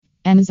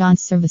Amazon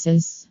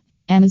services.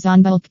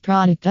 Amazon bulk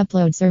product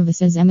upload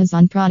services.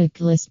 Amazon product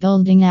list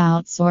building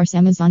outsource.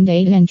 Amazon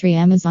data entry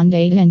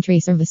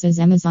services.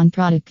 Amazon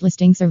product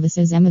listing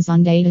services.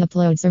 Amazon data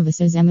upload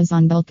services.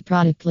 Amazon bulk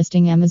product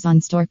listing.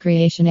 Amazon store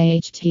creation.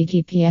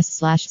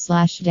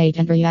 https://date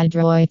entry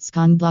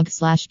adroits.com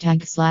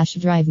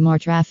blog/tag/drive more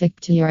traffic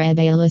to your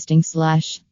eBay listing/